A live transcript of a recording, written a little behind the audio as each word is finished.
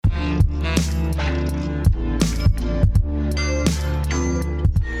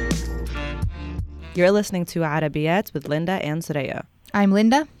You're listening to Arabiyat with Linda and Soraya. I'm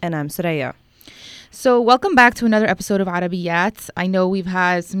Linda. And I'm Soraya. So welcome back to another episode of Arabiyat. I know we've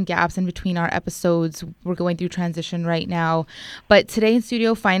had some gaps in between our episodes. We're going through transition right now. But today in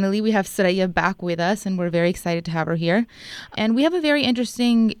studio, finally, we have Soraya back with us, and we're very excited to have her here. And we have a very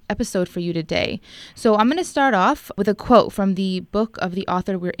interesting episode for you today. So I'm going to start off with a quote from the book of the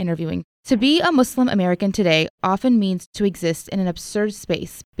author we're interviewing. To be a Muslim American today often means to exist in an absurd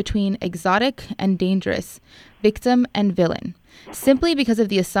space between exotic and dangerous, victim and villain, simply because of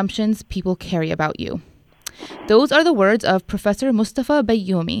the assumptions people carry about you. Those are the words of Professor Mustafa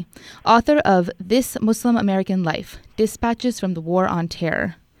Bayoumi, author of This Muslim American Life, Dispatches from the War on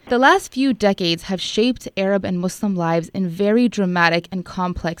Terror. The last few decades have shaped Arab and Muslim lives in very dramatic and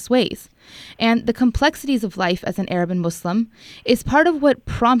complex ways. And the complexities of life as an Arab and Muslim is part of what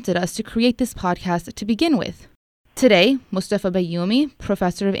prompted us to create this podcast to begin with. Today, Mustafa Bayoumi,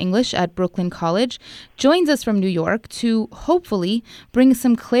 professor of English at Brooklyn College, joins us from New York to hopefully bring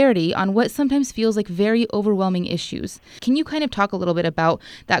some clarity on what sometimes feels like very overwhelming issues. Can you kind of talk a little bit about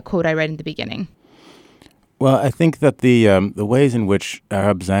that quote I read in the beginning? Well, I think that the ways in which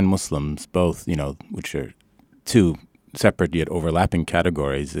Arabs and Muslims both, which are two separate yet overlapping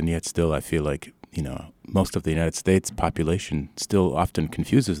categories, and yet still I feel like, most of the United States population still often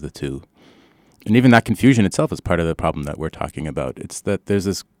confuses the two. And even that confusion itself is part of the problem that we're talking about. It's that there's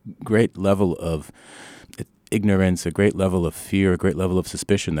this great level of ignorance, a great level of fear, a great level of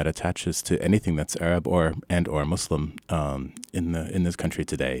suspicion that attaches to anything that's Arab or Muslim in this country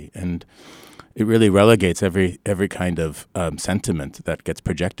today. And it really relegates every kind of sentiment that gets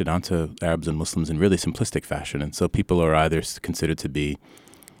projected onto Arabs and Muslims in really simplistic fashion. And so people are either considered to be,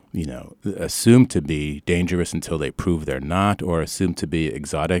 assumed to be dangerous until they prove they're not, or assumed to be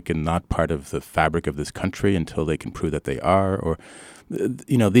exotic and not part of the fabric of this country until they can prove that they are. Or,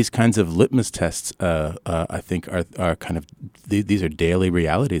 these kinds of litmus tests, I think, are kind of these are daily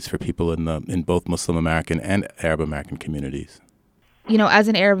realities for people in both Muslim American and Arab American communities. As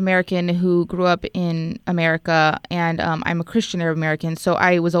an Arab American who grew up in America, and I'm a Christian Arab American, so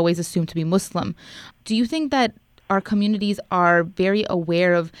I was always assumed to be Muslim. Do you think that our communities are very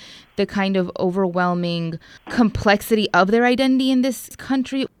aware of the kind of overwhelming complexity of their identity in this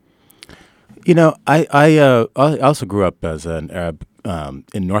country? I also grew up as an Arab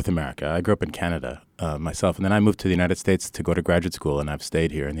in North America. I grew up in Canada myself, and then I moved to the United States to go to graduate school, and I've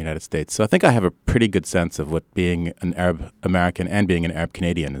stayed here in the United States. So I think I have a pretty good sense of what being an Arab American and being an Arab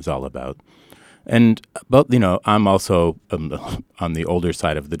Canadian is all about. And I'm also on the older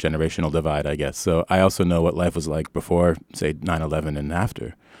side of the generational divide, I guess. So I also know what life was like before, say, 9/11 and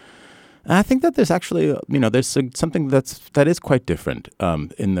after. And I think that there's actually, there's something that is quite different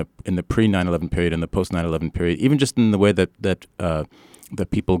in the pre-9/11 period and the post-9/11 period, even just in the way that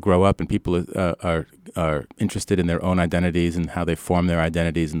people grow up and people are interested in their own identities and how they form their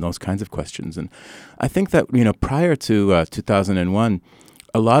identities and those kinds of questions. And I think that prior to 2001,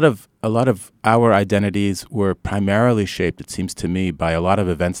 a lot of our identities were primarily shaped, it seems to me, by a lot of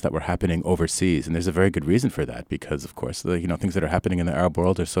events that were happening overseas, and there's a very good reason for that, because of course the things that are happening in the Arab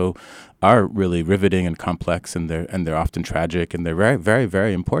world are really riveting and complex, and they're often tragic, and they're very, very,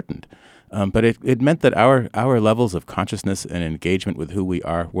 very important. But it meant that our levels of consciousness and engagement with who we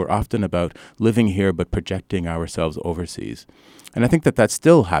are were often about living here but projecting ourselves overseas. And I think that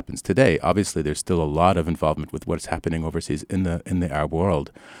still happens today. Obviously, there's still a lot of involvement with what's happening overseas in the Arab world.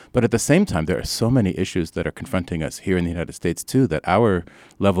 But at the same time, there are so many issues that are confronting us here in the United States, too, that our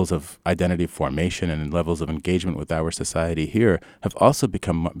levels of identity formation and levels of engagement with our society here have also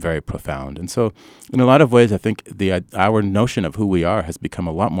become very profound. And so in a lot of ways, I think our notion of who we are has become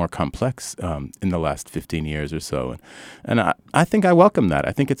a lot more complex in the last 15 years or so. And I think I welcome that.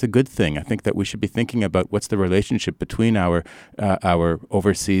 I think it's a good thing. I think that we should be thinking about what's the relationship between our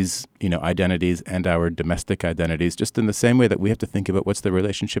overseas, identities and our domestic identities, just in the same way that we have to think about what's the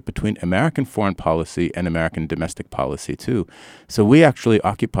relationship between American foreign policy and American domestic policy, too. So we actually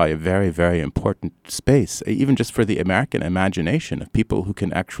occupy a very, very important space, even just for the American imagination of people who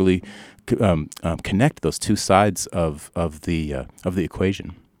can actually connect those two sides of the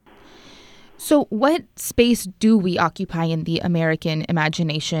equation. So what space do we occupy in the American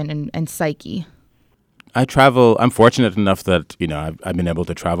imagination and psyche? I travel. I'm fortunate enough that I've been able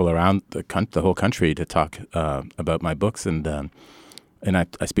to travel around the whole country to talk about my books, and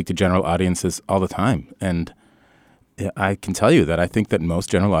I speak to general audiences all the time. And I can tell you that I think that most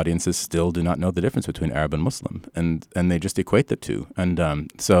general audiences still do not know the difference between Arab and Muslim, and they just equate the two. And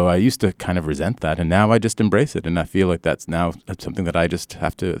so I used to kind of resent that, and now I just embrace it, and I feel like that's something that I just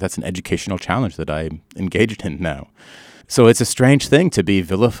have to. That's an educational challenge that I'm engaged in now. So it's a strange thing to be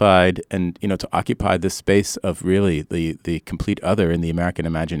vilified and, to occupy this space of really the complete other in the American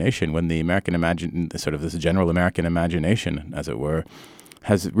imagination, when the sort of this general American imagination, as it were,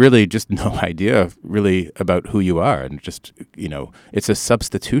 has really just no idea really about who you are. And just, it's a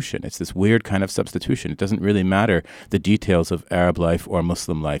substitution. It's this weird kind of substitution. It doesn't really matter the details of Arab life or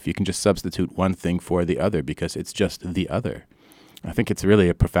Muslim life. You can just substitute one thing for the other because it's just the other. I think it's really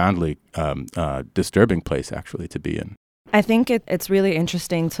a profoundly disturbing place, actually, to be in. I think it's really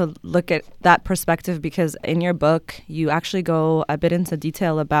interesting to look at that perspective because in your book, you actually go a bit into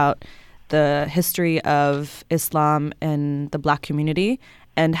detail about the history of Islam in the Black community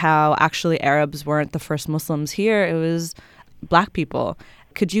and how actually Arabs weren't the first Muslims here. It was Black people.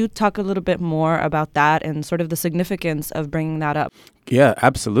 Could you talk a little bit more about that and sort of the significance of bringing that up? Yeah,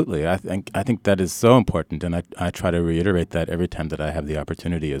 absolutely. I think that is so important, and I try to reiterate that every time that I have the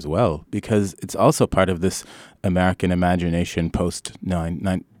opportunity as well, because it's also part of this American imagination post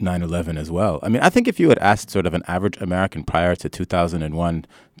 9/11 as well. I mean, I think if you had asked sort of an average American prior to 2001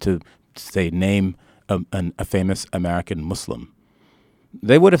 to say name a famous American Muslim,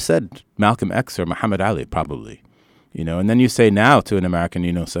 they would have said Malcolm X or Muhammad Ali probably. And then you say now to an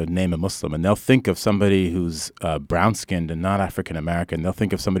American, so name a Muslim, and they'll think of somebody who's brown-skinned and not African-American. They'll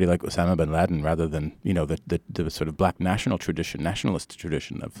think of somebody like Osama bin Laden rather than, the sort of Black nationalist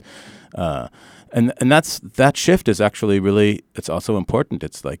tradition of, and that shift is actually really, it's also important.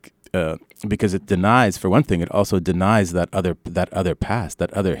 It's like, because it denies, for one thing, it also denies that other past,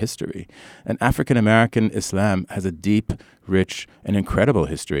 that other history. And African-American Islam has a deep, rich, and incredible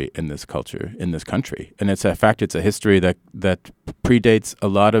history in this culture, in this country. And it's a history that predates a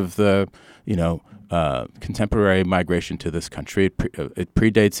lot of the, contemporary migration to this country. It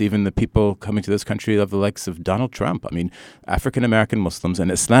predates even the people coming to this country of the likes of Donald Trump. I mean, African-American Muslims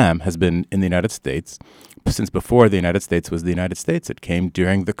and Islam has been in the United States since before the United States was the United States. It came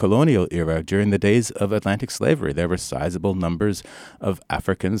during the colonial era, during the days of Atlantic slavery. There were sizable numbers of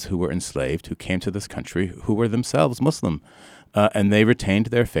Africans who were enslaved, who came to this country, who were themselves Muslim. And they retained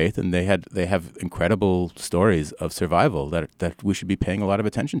their faith, and they have incredible stories of survival that we should be paying a lot of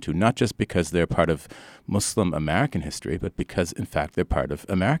attention to, not just because they're part of Muslim American history, but because, in fact, they're part of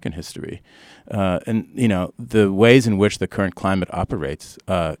American history. And the ways in which the current climate operates,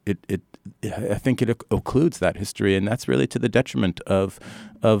 I think it occludes that history, and that's really to the detriment of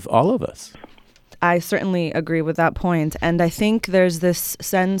all of us. I certainly agree with that point, and I think there's this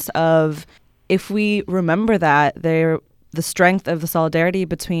sense of, if we remember that, the strength of the solidarity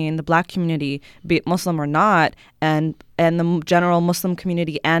between the Black community, be it Muslim or not, and the general Muslim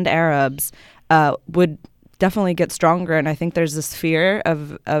community and Arabs would definitely get stronger. And I think there's this fear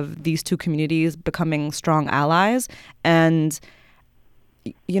of these two communities becoming strong allies. And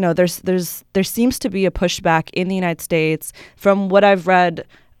there seems to be a pushback in the United States from what I've read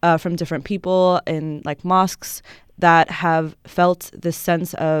from different people in like mosques that have felt this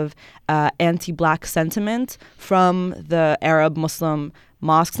sense of anti-Black sentiment from the Arab Muslim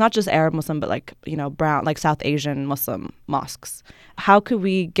mosques, not just Arab Muslim, but like, brown, like South Asian Muslim mosques. How could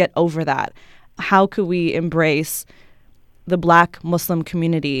we get over that? How could we embrace the Black Muslim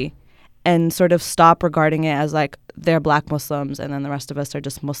community and sort of stop regarding it as like they're Black Muslims and then the rest of us are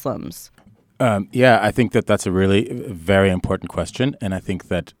just Muslims? I think that's a really very important question, and I think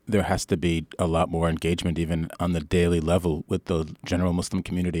that there has to be a lot more engagement even on the daily level with the general Muslim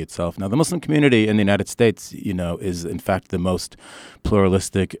community itself. Now, the Muslim community in the United States, is in fact the most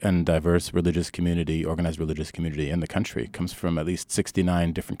pluralistic and diverse religious community, organized religious community in the country. It comes from at least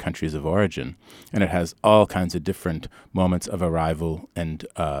 69 different countries of origin, and it has all kinds of different moments of arrival and,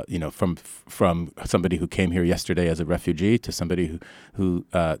 from somebody who came here yesterday as a refugee to somebody who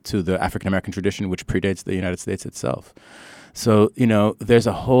to the African-American tradition, which predates the United States itself. So, there's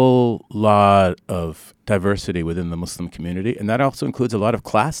a whole lot of diversity within the Muslim community, and that also includes a lot of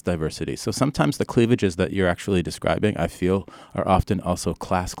class diversity. So sometimes the cleavages that you're actually describing, I feel, are often also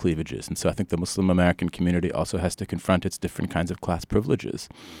class cleavages. And so I think the Muslim American community also has to confront its different kinds of class privileges.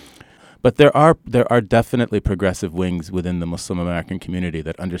 But there are definitely progressive wings within the Muslim American community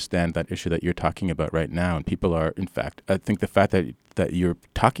that understand that issue that you're talking about right now. And people are, in fact, I think the fact that you're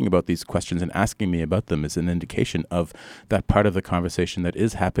talking about these questions and asking me about them is an indication of that part of the conversation that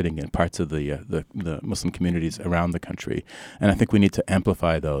is happening in parts of the Muslim communities around the country. And I think we need to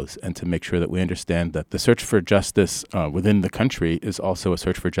amplify those and to make sure that we understand that the search for justice within the country is also a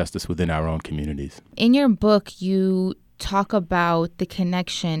search for justice within our own communities. In your book, you talk about the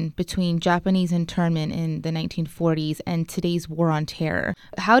connection between Japanese internment in the 1940s and today's war on terror.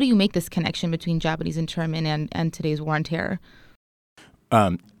 How do you make this connection between Japanese internment and today's war on terror?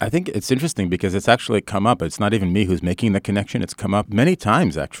 I think it's interesting because it's actually come up. It's not even me who's making the connection. It's come up many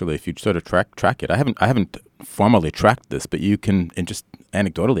times, actually, if you sort of track it. I haven't formally tracked this, but you can, and just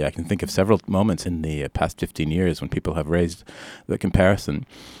anecdotally, I can think of several moments in the past 15 years when people have raised the comparison.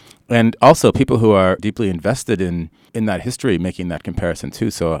 And also people who are deeply invested in that history making that comparison too.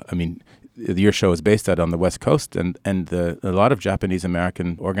 So, I mean, your show is based out on the West Coast, and a lot of Japanese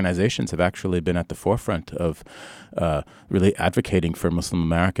American organizations have actually been at the forefront of really advocating for Muslim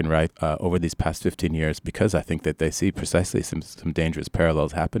American rights over these past 15 years, because I think that they see precisely some dangerous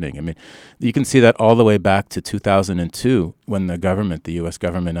parallels happening. I mean, you can see that all the way back to 2002, when the U.S.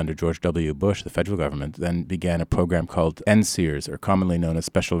 government under George W. Bush, the federal government, then began a program called NSEERS, or commonly known as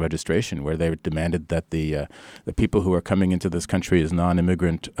Special Registration, where they demanded that the people who are coming into this country as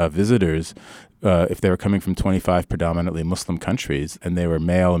non-immigrant visitors, if they were coming from 25 predominantly Muslim countries and they were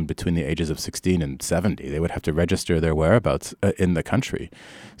male and between the ages of 16 and 70, they would have to register their whereabouts in the country.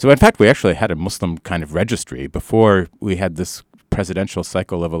 So in fact, we actually had a Muslim kind of registry before we had this presidential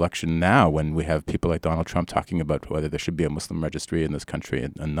cycle of election now, when we have people like Donald Trump talking about whether there should be a Muslim registry in this country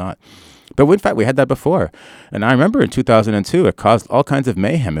and not. But in fact, we had that before. And I remember in 2002, it caused all kinds of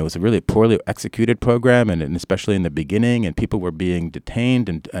mayhem. It was a really poorly executed program, and especially in the beginning, and people were being detained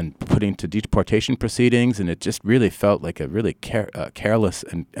and put into deportation proceedings, and it just really felt like a really careless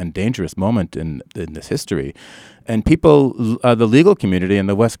and dangerous moment in this history. And people, the legal community in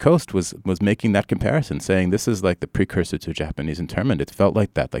the West Coast was making that comparison, saying this is like the precursor to Japanese internment. It felt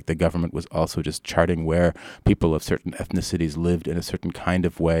like that, like the government was also just charting where people of certain ethnicities lived in a certain kind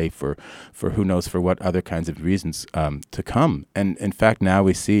of way for who knows for what other kinds of reasons to come. And in fact, now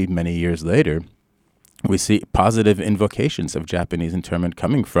we see many years later, we see positive invocations of Japanese internment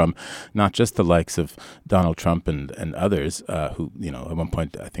coming from not just the likes of Donald Trump and others who, at one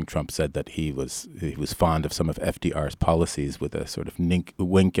point I think Trump said that he was fond of some of FDR's policies, with a sort of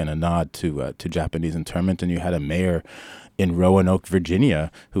wink and a nod to Japanese internment. And you had a mayor in Roanoke,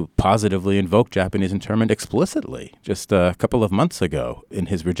 Virginia, who positively invoked Japanese internment explicitly just a couple of months ago in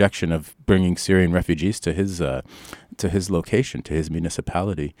his rejection of bringing Syrian refugees to his location, to his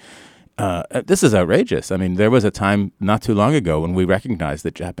municipality. This is outrageous. I mean, there was a time not too long ago when we recognized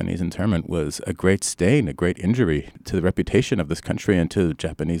that Japanese internment was a great stain, a great injury to the reputation of this country and to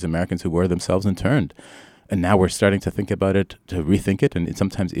Japanese Americans who were themselves interned. And now we're starting to think about it, to rethink it, and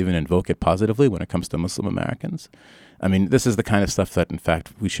sometimes even invoke it positively when it comes to Muslim Americans. I mean, this is the kind of stuff that, in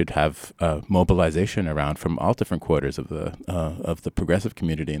fact, we should have mobilization around from all different quarters of the progressive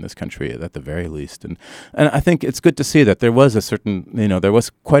community in this country, at the very least. And I think it's good to see that there was there was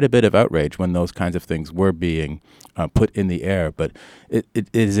quite a bit of outrage when those kinds of things were being put in the air. But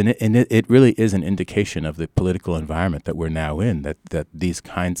it really is an indication of the political environment that we're now in, that these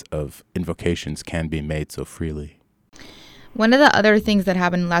kinds of invocations can be made so freely. One of the other things that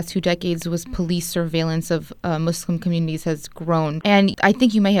happened in the last 2 decades was police surveillance of Muslim communities has grown. And I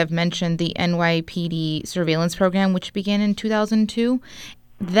think you may have mentioned the NYPD surveillance program, which began in 2002.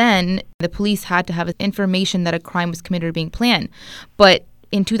 Then the police had to have information that a crime was committed or being planned. But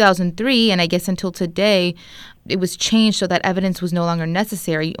in 2003, and I guess until today, it was changed so that evidence was no longer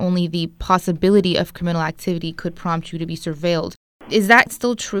necessary. Only the possibility of criminal activity could prompt you to be surveilled. Is that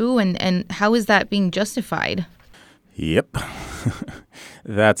still true? And how is that being justified? Yep.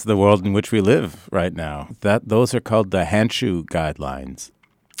 That's the world in which we live right now. Those are called the Hanshu guidelines.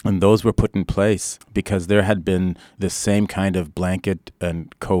 And those were put in place because there had been this same kind of blanket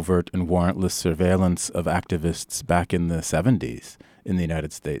and covert and warrantless surveillance of activists back in the 70s in the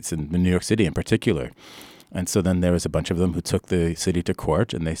United States, in New York City in particular. And so then there was a bunch of them who took the city to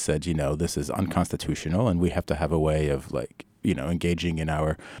court, and they said, this is unconstitutional, and we have to have a way of engaging in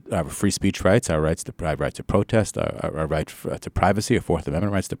our free speech rights, our right to protest, our right to privacy, our Fourth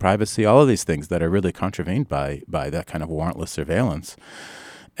Amendment rights to privacy, all of these things that are really contravened by that kind of warrantless surveillance.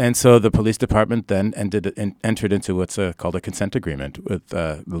 And so the police department then entered into what's called a consent agreement with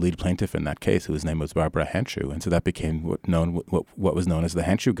the lead plaintiff in that case, whose name was Barbara Hanshu. And so that became what was known as the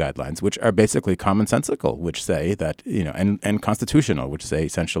Hanshu guidelines, which are basically commonsensical, which say that, and constitutional, which say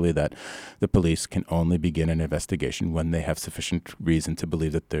essentially that the police can only begin an investigation when they have sufficient reason to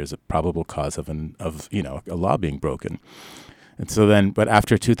believe that there's a probable cause of a law being broken. And so then, but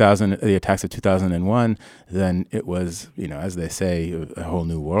after the attacks of 2001, then it was, as they say, a whole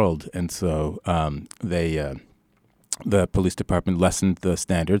new world. And so they the police department lessened the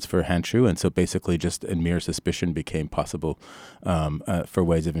standards for Hanchu, and so basically just a mere suspicion became possible for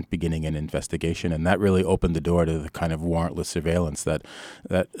ways of beginning an investigation, and that really opened the door to the kind of warrantless surveillance that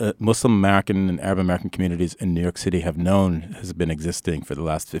Muslim American and Arab American communities in New York City have known has been existing for the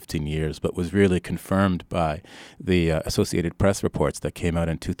last 15 years, but was really confirmed by the Associated Press reports that came out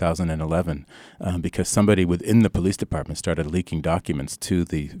in 2011 because somebody within the police department started leaking documents to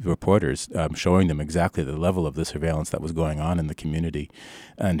the reporters showing them exactly the level of the surveillance that was going on in the community,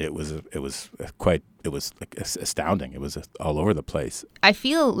 and it was astounding. It was all over the place. I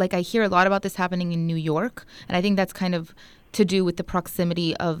feel like I hear a lot about this happening in New York, and I think that's kind of to do with the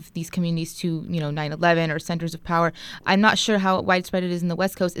proximity of these communities to 9/11 or centers of power. I'm not sure how widespread it is in the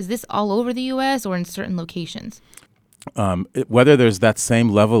West Coast. Is this all over the U.S. or in certain locations? Whether there's that same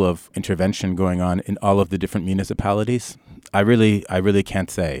level of intervention going on in all of the different municipalities, I really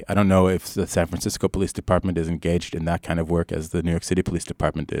can't say. I don't know if the San Francisco Police Department is engaged in that kind of work as the New York City Police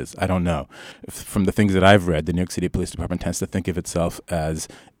Department is. I don't know. From the things that I've read, the New York City Police Department tends to think of itself as,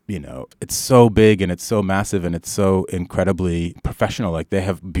 it's so big and it's so massive and it's so incredibly professional. Like they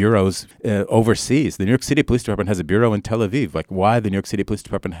have bureaus overseas. The New York City Police Department has a bureau in Tel Aviv. Like why the New York City Police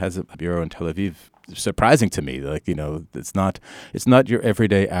Department has a bureau in Tel Aviv? Surprising to me. Like, it's not your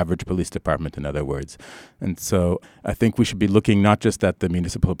everyday average police department, in other words. And so I think we should be looking not just at the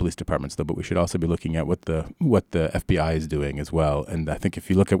municipal police departments, though, but we should also be looking at what the FBI is doing as well. And I think if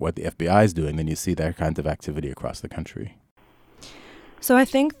you look at what the FBI is doing, then you see that kind of activity across the country. So I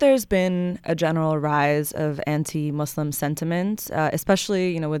think there's been a general rise of anti-Muslim sentiment,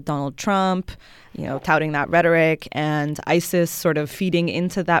 especially, with Donald Trump, touting that rhetoric and ISIS sort of feeding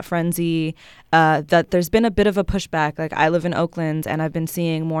into that frenzy, that there's been a bit of a pushback. Like I live in Oakland and I've been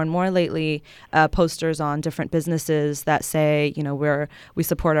seeing more and more lately posters on different businesses that say, we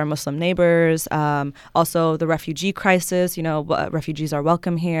support our Muslim neighbors. Also the refugee crisis, refugees are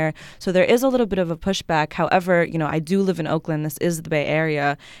welcome here. So there is a little bit of a pushback. However, I do live in Oakland. This is the Bay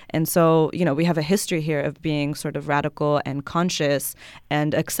Area. And so, we have a history here of being sort of radical and conscious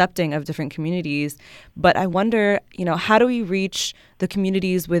and accepting of different communities. But I wonder, how do we reach the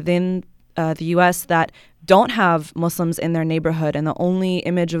communities within the U.S. that don't have Muslims in their neighborhood, and the only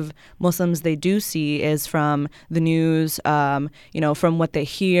image of Muslims they do see is from the news, from what they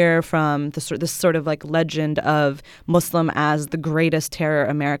hear, from this sort of like legend of Muslim as the greatest terror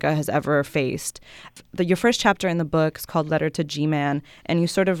America has ever faced. Your first chapter in the book is called Letter to G-Man, and you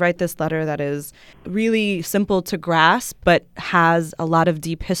sort of write this letter that is really simple to grasp, but has a lot of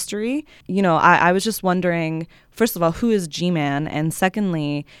deep history. I was just wondering, first of all, who is G-Man? And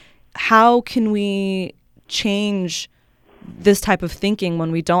secondly, how can we change this type of thinking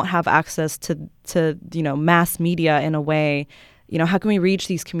when we don't have access to mass media in a way? How can we reach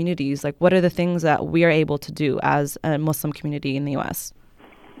these communities? Like, what are the things that we are able to do as a Muslim community in the U.S.?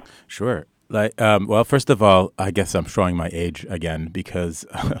 Sure. Well, first of all, I guess I'm showing my age again because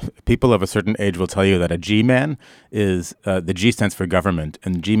people of a certain age will tell you that a G-man is, the G stands for government,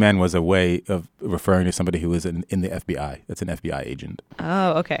 and G-man was a way of referring to somebody who was in the FBI. That's an FBI agent.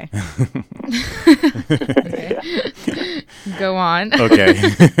 Oh, okay. Okay. Go on.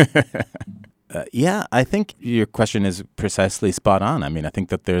 Okay. Yeah, I think your question is precisely spot on. I mean, I think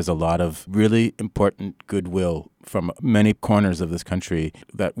that there's a lot of really important goodwill from many corners of this country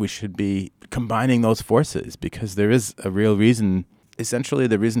that we should be combining those forces, because there is a real reason, essentially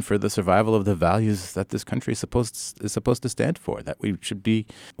the reason for the survival of the values that this country is supposed to stand for, that we should be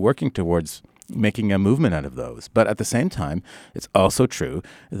working towards making a movement out of those. But at the same time, it's also true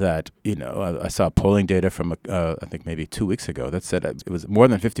that, I saw polling data from, I think maybe 2 weeks ago that said it was more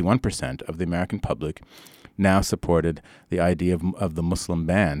than 51% of the American public now supported the idea of the Muslim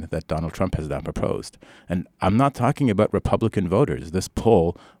ban that Donald Trump has now proposed. And I'm not talking about Republican voters. This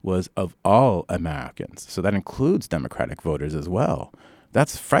poll was of all Americans. So that includes Democratic voters as well.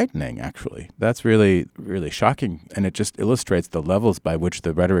 That's frightening, actually. That's really, really shocking. And it just illustrates the levels by which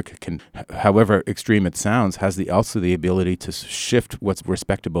the rhetoric can, however extreme it sounds, has also the ability to shift what's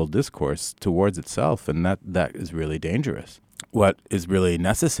respectable discourse towards itself. And that is really dangerous. What is really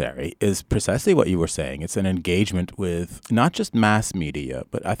necessary is precisely what you were saying. It's an engagement with not just mass media,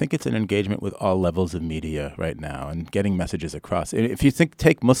 but I think it's an engagement with all levels of media right now and getting messages across. If you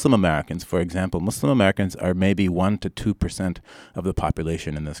take Muslim Americans, for example, Muslim Americans are maybe 1% to 2% of the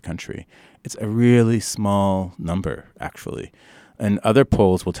population in this country. It's a really small number, actually. And other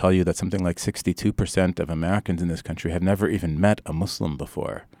polls will tell you that something like 62% of Americans in this country have never even met a Muslim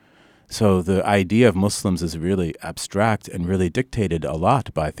before. So the idea of Muslims is really abstract and really dictated a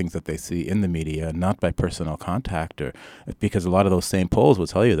lot by things that they see in the media, not by personal contact, or because a lot of those same polls will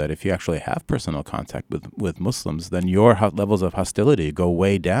tell you that if you actually have personal contact with Muslims, then your levels of hostility go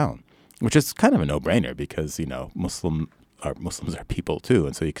way down, which is kind of a no-brainer because, Muslims are people too,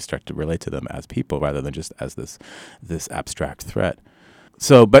 and so you can start to relate to them as people rather than just as this abstract threat.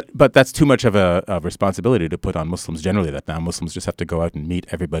 So, but that's too much of a responsibility to put on Muslims generally, that now Muslims just have to go out and meet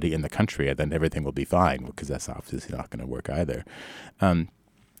everybody in the country and then everything will be fine, because that's obviously not going to work either.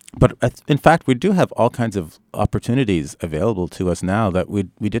 But in fact, we do have all kinds of opportunities available to us now that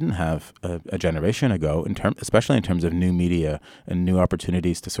we didn't have a generation ago, especially in terms of new media and new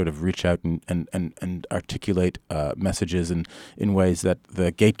opportunities to sort of reach out and articulate messages in ways that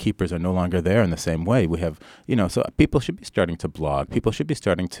the gatekeepers are no longer there in the same way. We have, so people should be starting to blog. People should be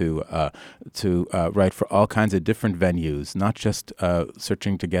starting to write for all kinds of different venues, not just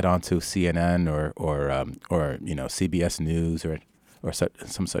searching to get onto CNN or CBS News or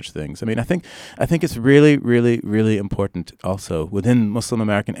some such things. I mean, I think it's really, really, really important also within Muslim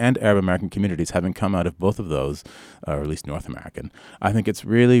American and Arab American communities, having come out of both of those, or at least North American. I think it's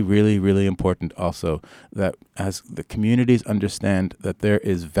really, really, really important also that as the communities understand that there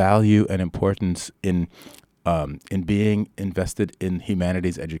is value and importance in being invested in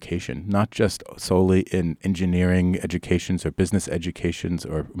humanities education, not just solely in engineering educations or business educations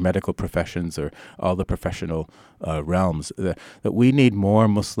or medical professions or all the professional realms. That we need more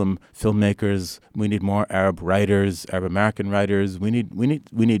Muslim filmmakers. We need more Arab writers, Arab American writers. We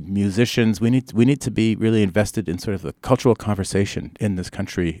need musicians. We need to be really invested in sort of the cultural conversation in this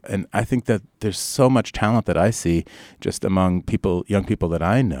country. And I think that there's so much talent that I see just among young people that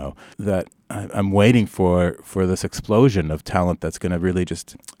I know, that I'm waiting for this explosion of talent that's going to really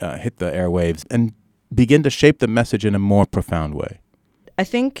just hit the airwaves and begin to shape the message in a more profound way. I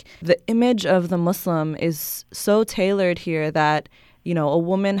think the image of the Muslim is so tailored here that, a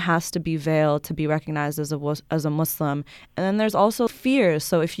woman has to be veiled to be recognized as a Muslim. And then there's also fears.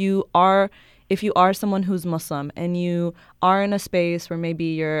 So if you are someone who's Muslim and you are in a space where maybe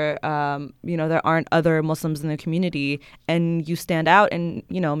you're, there aren't other Muslims in the community and you stand out and,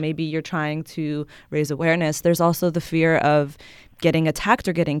 maybe you're trying to raise awareness, there's also the fear of getting attacked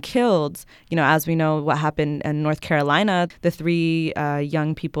or getting killed. As we know what happened in North Carolina, the 3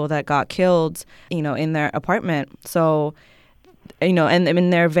 young people that got killed, in their apartment. So, and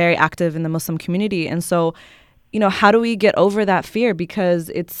they're very active in the Muslim community. And so, how do we get over that fear? Because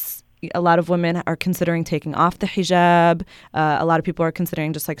a lot of women are considering taking off the hijab. A lot of people are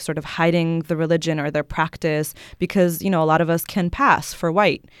considering just sort of hiding the religion or their practice because, a lot of us can pass for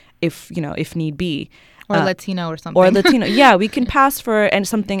white if need be. Or Latino or something. Or Latino. Yeah, we can pass for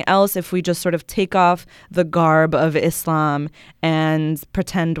something else if we just sort of take off the garb of Islam and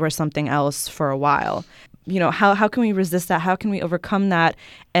pretend we're something else for a while. How can we resist that? How can we overcome that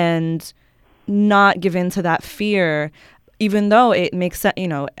and not give in to that fear? Even though it makes sense,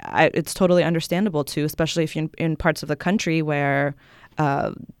 it's totally understandable too, especially if you're in parts of the country where,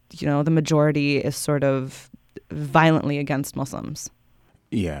 the majority is sort of violently against Muslims.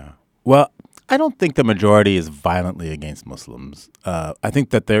 Yeah. Well, I don't think the majority is violently against Muslims. I think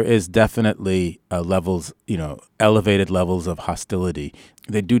that there is definitely levels, elevated levels of hostility.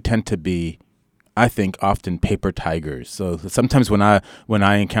 They do tend to be, I think, often paper tigers. So sometimes when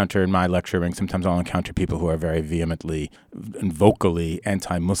I encounter in my lecturing, sometimes I'll encounter people who are very vehemently and vocally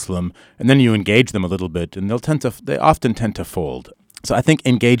anti-Muslim, and then you engage them a little bit, and they often tend to fold. So I think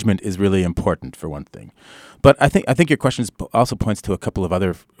engagement is really important for one thing. But I think your question also points to a couple of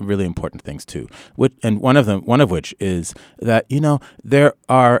other really important things too. And one of which is that, there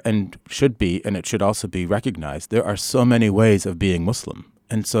are and should be, and it should also be recognized, there are so many ways of being Muslim.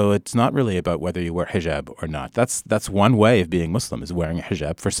 And so it's not really about whether you wear hijab or not. That's one way of being Muslim, is wearing a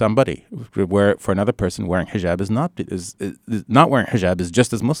hijab for somebody. For another person, wearing hijab is not wearing hijab is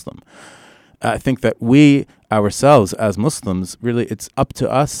just as Muslim. I think that we ourselves as Muslims, really, it's up to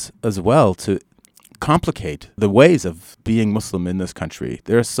us as well to complicate the ways of being Muslim in this country.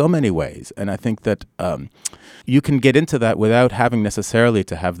 There are so many ways, and I think that you can get into that without having necessarily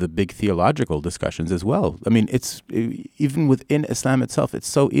to have the big theological discussions as well. I mean, it's even within Islam itself, it's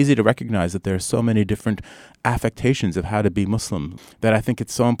so easy to recognize that there are so many different affectations of how to be Muslim that I think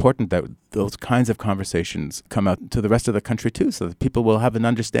it's so important that those kinds of conversations come out to the rest of the country too, so that people will have an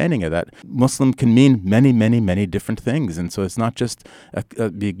understanding of that. Muslim can mean many, many, many different things, and so it's not just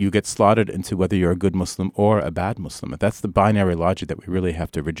you get slotted into whether you're a good Muslim or a bad Muslim. That's the binary logic that we really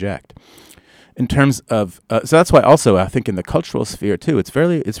have to reject. In terms of, so that's why also I think in the cultural sphere too, it's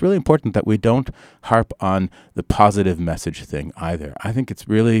really important that we don't harp on the positive message thing either. I think it's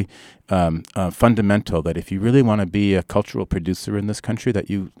really fundamental that if you really want to be a cultural producer in this country, that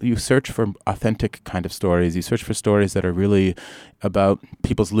you search for authentic kind of stories. You search for stories that are really about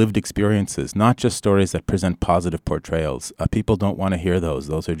people's lived experiences, not just stories that present positive portrayals. People don't want to hear those.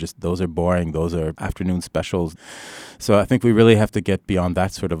 Those are boring. Those are afternoon specials. So I think we really have to get beyond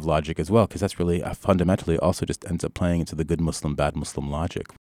that sort of logic as well, because that's really fundamentally also just ends up playing into the good Muslim, bad Muslim logic.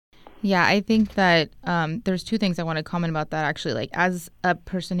 Yeah, I think that there's two things I want to comment about that, actually. Like, as a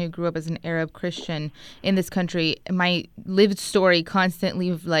person who grew up as an Arab Christian in this country, my lived story constantly,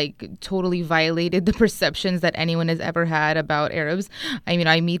 totally violated the perceptions that anyone has ever had about Arabs. I mean,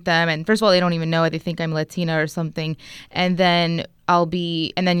 I meet them, and first of all, they don't even know it. They think I'm Latina or something. And then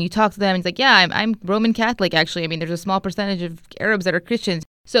you talk to them, and it's like, yeah, I'm Roman Catholic, actually. I mean, there's a small percentage of Arabs that are Christians.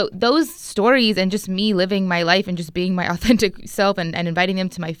 So those stories and just me living my life and just being my authentic self and inviting them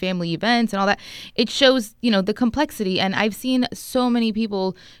to my family events and all that, it shows, the complexity. And I've seen so many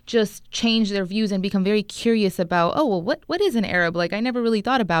people just change their views and become very curious about, what is an Arab? Like, I never really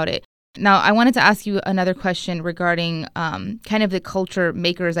thought about it. Now, I wanted to ask you another question regarding kind of the culture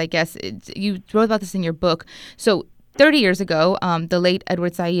makers, I guess. You wrote about this in your book. So 30 years ago, the late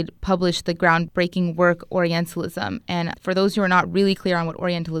Edward Said published the groundbreaking work Orientalism. And for those who are not really clear on what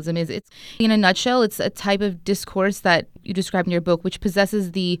Orientalism is, it's, in a nutshell, it's a type of discourse that you describe in your book, which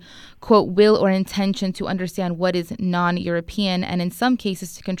possesses the, quote, will or intention to understand what is non-European and in some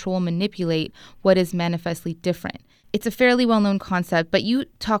cases to control and manipulate what is manifestly different. It's a fairly well-known concept, but you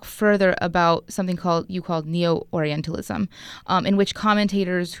talk further about something you called Neo-Orientalism, in which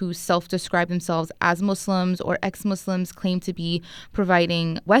commentators who self-describe themselves as Muslims or ex-Muslims claim to be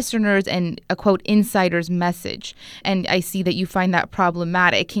providing Westerners and a, quote, insider's message. And I see that you find that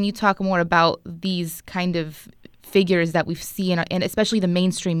problematic. Can you talk more about these kind of figures that we've seen, and especially the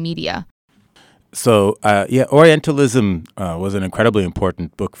mainstream media? So, Orientalism was an incredibly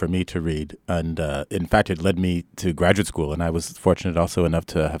important book for me to read. And in fact, it led me to graduate school. And I was fortunate also enough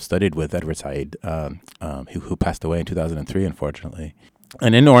to have studied with Edward Said, who passed away in 2003, unfortunately.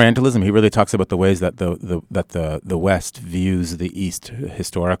 And in Orientalism, he really talks about the ways that the West views the East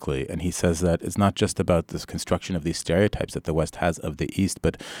historically. And he says that it's not just about this construction of these stereotypes that the West has of the East,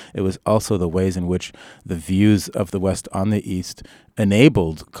 but it was also the ways in which the views of the West on the East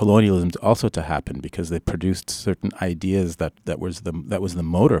enabled colonialism also to happen, because they produced certain ideas that was the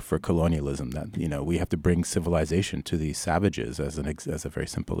motor for colonialism. That we have to bring civilization to these savages, as a very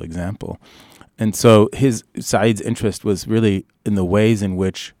simple example. And so Said's interest was really in the ways in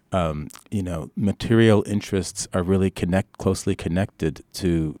which material interests are really closely connected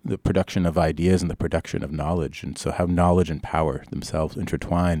to the production of ideas and the production of knowledge. And so how knowledge and power themselves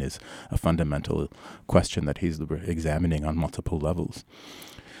intertwine is a fundamental question that he's examining on multiple levels.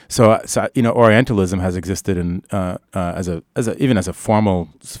 So Orientalism has existed even as a formal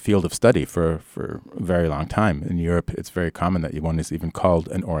field of study for a very long time. In Europe, it's very common that one is even called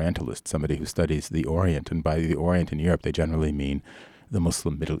an Orientalist, somebody who studies the Orient. And by the Orient in Europe, they generally mean the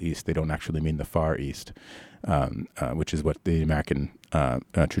Muslim Middle East. They don't actually mean the Far East, which is what the American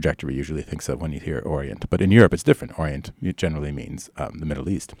trajectory usually thinks of when you hear Orient. But in Europe, it's different. Orient generally means the Middle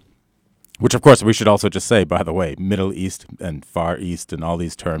East. Which, of course, we should also just say, by the way, Middle East and Far East and all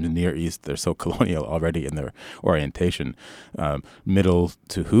these terms, Near East, they're so colonial already in their orientation. Middle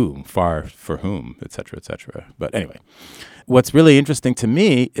to whom, far for whom, et cetera, et cetera. But anyway, what's really interesting to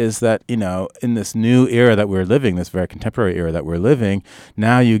me is that, in this new era that we're living, this very contemporary era that we're living,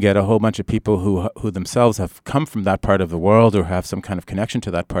 now you get a whole bunch of people who themselves have come from that part of the world or have some kind of connection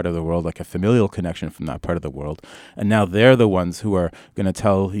to that part of the world, like a familial connection from that part of the world. And now they're the ones who are going to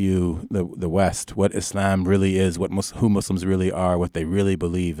tell you, the West, what Islam really is, who Muslims really are, what they really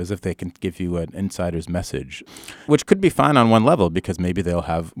believe, as if they can give you an insider's message, which could be fine on one level because maybe they'll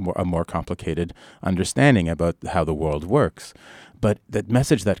have a more complicated understanding about how the world works. But that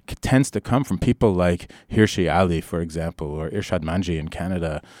message that tends to come from people like Hirsi Ali, for example, or Irshad Manji in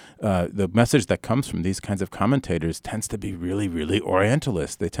Canada, the message that comes from these kinds of commentators tends to be really, really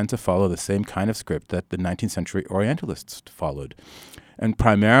Orientalist. They tend to follow the same kind of script that the 19th century Orientalists followed. And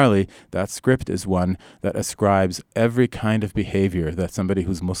primarily, that script is one that ascribes every kind of behavior that somebody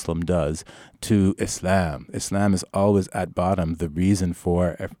who's Muslim does to Islam. Islam is always at bottom the reason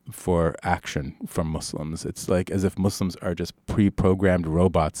for action from Muslims. It's like as if Muslims are just pre-programmed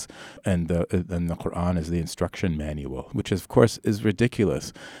robots, and the Quran is the instruction manual, which of course is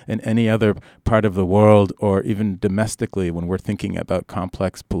ridiculous. In any other part of the world, or even domestically, when we're thinking about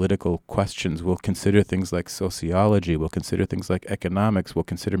complex political questions, we'll consider things like sociology, we'll consider things like economics, economics, we'll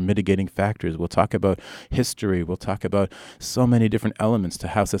consider mitigating factors, we'll talk about history, we'll talk about so many different elements to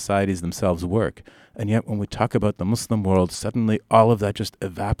how societies themselves work. And yet when we talk about the Muslim world, suddenly all of that just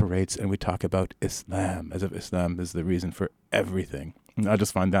evaporates and we talk about Islam as if Islam is the reason for everything. And I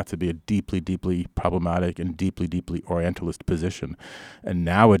just find that to be a deeply, deeply problematic and deeply, deeply Orientalist position. And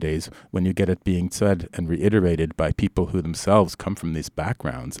nowadays, when you get it being said and reiterated by people who themselves come from these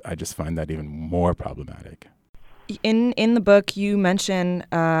backgrounds, I just find that even more problematic. In the book, you mention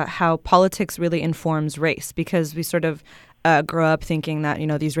how politics really informs race, because we sort of grew up thinking that,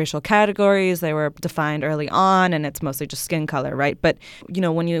 these racial categories, they were defined early on and it's mostly just skin color, right? But,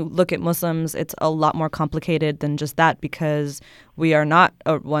 when you look at Muslims, it's a lot more complicated than just that, because we are not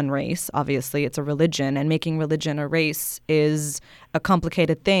one race, obviously. It's a religion, and making religion a race is a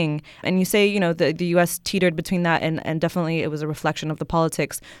complicated thing. And you say, the U.S. teetered between that, and definitely it was a reflection of the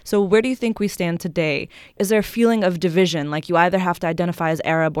politics. So where do you think we stand today? Is there a feeling of division? Like, you either have to identify as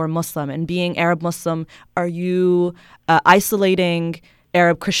Arab or Muslim, and being Arab Muslim, are you isolating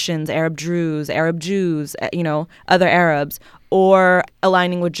Arab Christians, Arab Druze, Arab Jews, other Arabs, or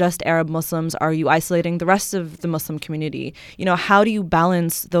aligning with just Arab Muslims? Are you isolating the rest of the Muslim community? How do you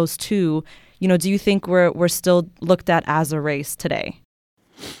balance those two? Do you think we're still looked at as a race today?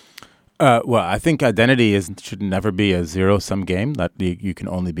 Well, I think identity should never be a zero-sum game, that you can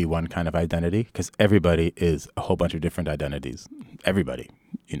only be one kind of identity, because everybody is a whole bunch of different identities. Everybody,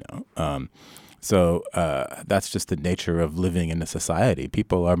 So that's just the nature of living in a society.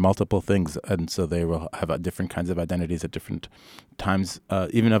 People are multiple things, and so they will have different kinds of identities at different times,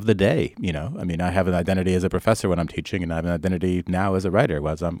 even of the day. I have an identity as a professor when I'm teaching, and I have an identity now as a writer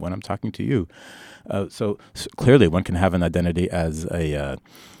when I'm talking to you. So clearly, one can have an identity as an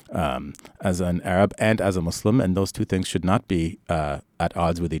Arab and as a Muslim, and those two things should not be at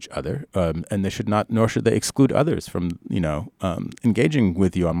odds with each other, and they should not, nor should they exclude others from, engaging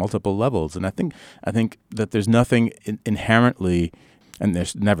with you on multiple levels. And I think that there's nothing inherently, and there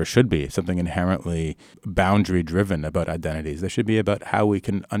never should be, something inherently boundary-driven about identities. They should be about how we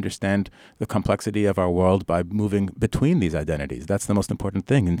can understand the complexity of our world by moving between these identities. That's the most important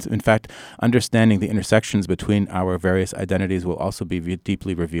thing. And in fact, understanding the intersections between our various identities will also be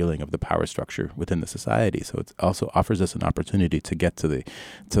deeply revealing of the power structure within the society. So it also offers us an opportunity to get to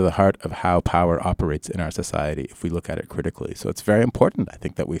the heart of how power operates in our society if we look at it critically. So it's very important, I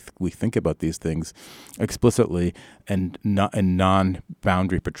think, that we think about these things explicitly and not in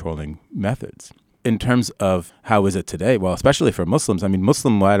non-boundary patrolling methods. In terms of how is it today, well, especially for Muslims,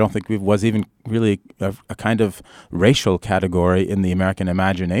 Muslim, I don't think was even really a kind of racial category in the American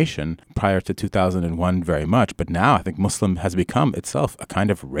imagination prior to 2001 very much. But now I think Muslim has become itself a kind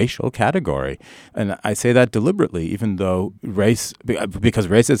of racial category. And I say that deliberately, even though because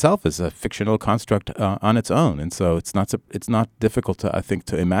race itself is a fictional construct on its own. And so it's not difficult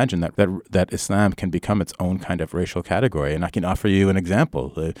to imagine that Islam can become its own kind of racial category. And I can offer you an example.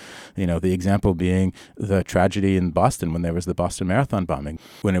 The example being the tragedy in Boston when there was the Boston Marathon bombing.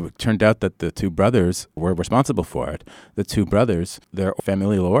 When it turned out that the two brothers were responsible for it, the two brothers, their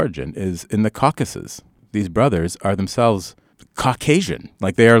familial origin is in the Caucasus. These brothers are themselves Caucasian,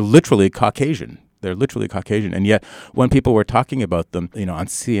 like they are literally Caucasian. They're literally Caucasian. And yet when people were talking about them, on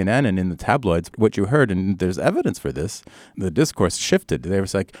CNN and in the tabloids, what you heard, and there's evidence for this, the discourse shifted. They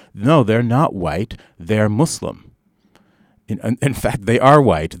was like, no, they're not white, they're Muslim. In fact, they are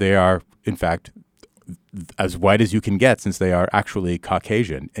white. They are, in fact, as white as you can get, since they are actually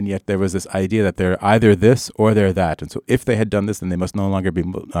Caucasian. And yet there was this idea that they're either this or they're that. And so if they had done this, then they must no longer be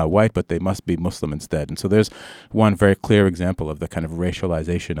white, but they must be Muslim instead. And so there's one very clear example of the kind of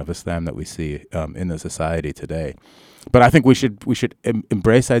racialization of Islam that we see in the society today. But I think we should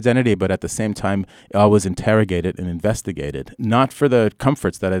embrace identity, but at the same time always interrogate it and investigate it, not for the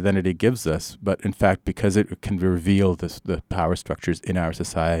comforts that identity gives us, but in fact because it can reveal the power structures in our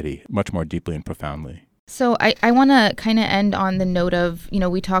society much more deeply and profoundly. So I want to kind of end on the note of,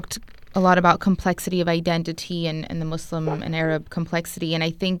 we talked a lot about complexity of identity and the Muslim and Arab complexity. And I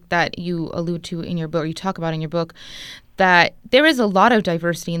think that you allude to in your book, or you talk about in your book, that there is a lot of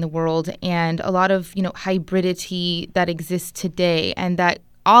diversity in the world and a lot of, hybridity that exists today, and that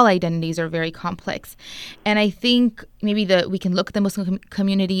all identities are very complex. And I think maybe we can look at the Muslim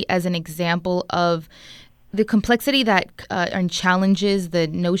community as an example of the complexity that challenges the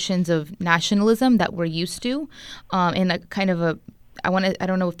notions of nationalism that we're used to, and a kind of I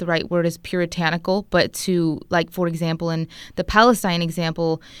don't know if the right word is puritanical, but to, like, for example, in the Palestine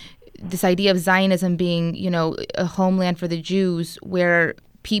example, this idea of Zionism being, a homeland for the Jews, where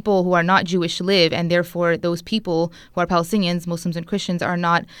people who are not Jewish live, and therefore those people who are Palestinians, Muslims and Christians, are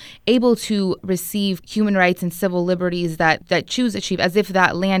not able to receive human rights and civil liberties that Jews achieve, as if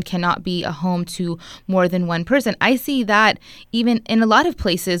that land cannot be a home to more than one person. I see that even in a lot of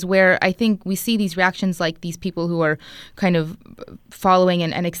places where I think we see these reactions, like these people who are kind of following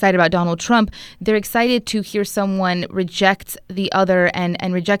and excited about Donald Trump. They're excited to hear someone reject the other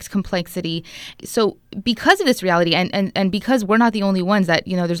and reject complexity. So because of this reality, and because we're not the only ones that,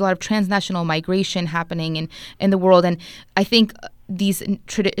 there's a lot of transnational migration happening in the world, and I think these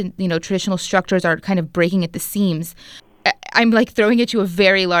traditional structures are kind of breaking at the seams. I'm like throwing at you a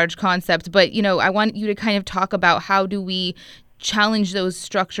very large concept, but I want you to kind of talk about how do we challenge those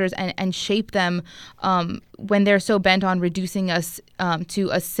structures and shape them when they're so bent on reducing us to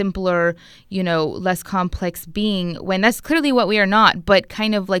a simpler, less complex being, when that's clearly what we are not. But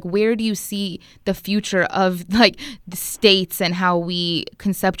kind of like, where do you see the future of like the states and how we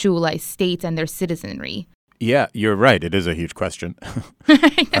conceptualize states and their citizenry? Yeah, you're right. It is a huge question.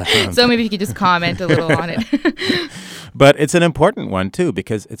 So maybe you could just comment a little on it. But it's an important one, too,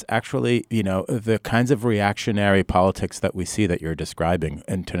 because it's actually, the kinds of reactionary politics that we see that you're describing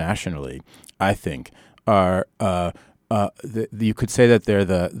internationally, I think, are you could say that they're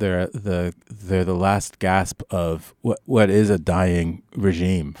the last gasp of what is a dying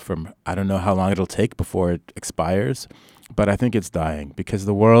regime. From I don't know how long it'll take before it expires, but I think it's dying because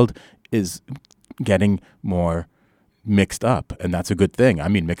the world is getting more mixed up, and that's a good thing. I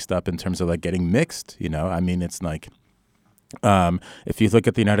mean, mixed up in terms of like getting mixed. I mean, it's like. If you look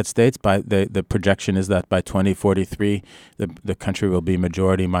at the United States, by the projection is that by 2043, the country will be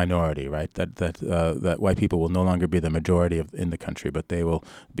majority minority, right? That white people will no longer be the majority in the country, but they will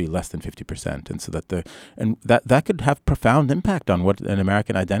be less than 50%, and so that could have profound impact on what an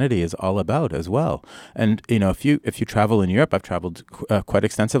American identity is all about as well. And if you travel in Europe, I've traveled quite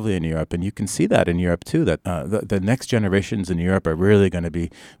extensively in Europe, and you can see that in Europe too. That the next generations in Europe are really going to be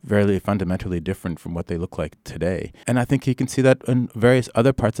very fundamentally different from what they look like today, and I think you can see that in various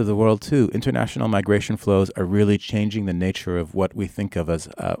other parts of the world too. International migration flows are really changing the nature of what we think of as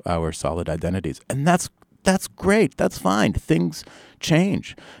our solid identities, and that's great. That's fine. Things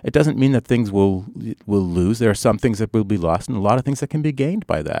change. It doesn't mean that things will lose. There are some things that will be lost, and a lot of things that can be gained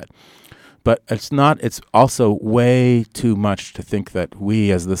by that. But it's also way too much to think that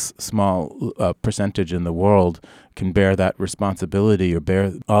we, as this small percentage in the world, can bear that responsibility or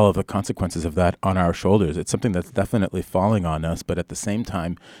bear all of the consequences of that on our shoulders. It's something that's definitely falling on us, but at the same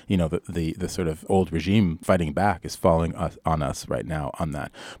time, the sort of old regime fighting back is falling on us right now on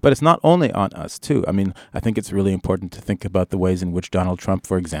that. But it's not only on us, too. I mean, I think it's really important to think about the ways in which Donald Trump,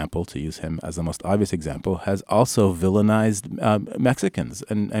 for example, to use him as the most obvious example, has also villainized Mexicans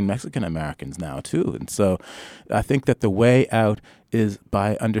and Mexican Americans now, too. And so I think that the way out is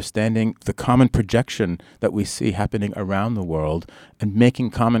by understanding the common projection that we see happening around the world and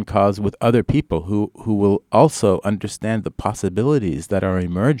making common cause with other people who will also understand the possibilities that are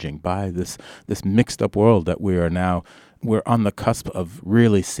emerging by this mixed up world that we're on the cusp of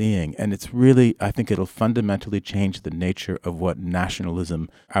really seeing. And it's really, I think it'll fundamentally change the nature of what nationalism,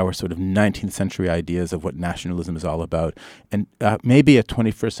 our sort of 19th century ideas of what nationalism is all about. And maybe a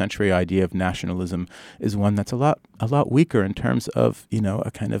 21st century idea of nationalism is one that's a lot weaker in terms of,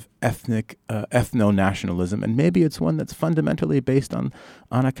 a kind of ethnic, ethno-nationalism. And maybe it's one that's fundamentally based on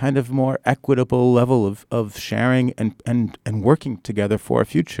a kind of more equitable level of sharing and working together for a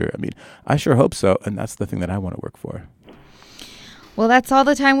future. I mean, I sure hope so. And that's the thing that I want to work for. Well, that's all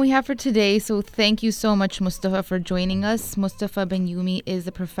the time we have for today. So thank you so much, Mustafa, for joining us. Mustafa Benyoumi is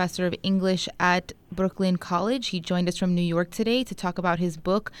a professor of English at Brooklyn College. He joined us from New York today to talk about his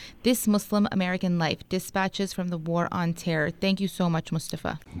book, This Muslim American Life, Dispatches from the War on Terror. Thank you so much,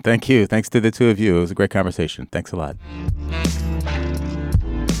 Mustafa. Thank you. Thanks to the two of you. It was a great conversation. Thanks a lot.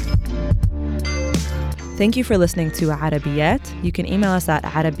 Thank you for listening to Arabiyat. You can email us at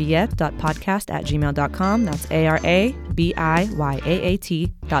arabiyat.podcast@gmail.com. That's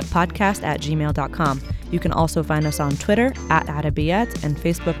ARABIYAAT.podcast@gmail.com. You can also find us on Twitter @Arabiyat and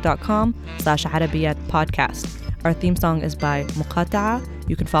Facebook.com/Arabiyat podcast. Our theme song is by Muqata'a.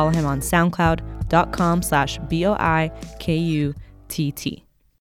 You can follow him on SoundCloud.com/BOIKUTT.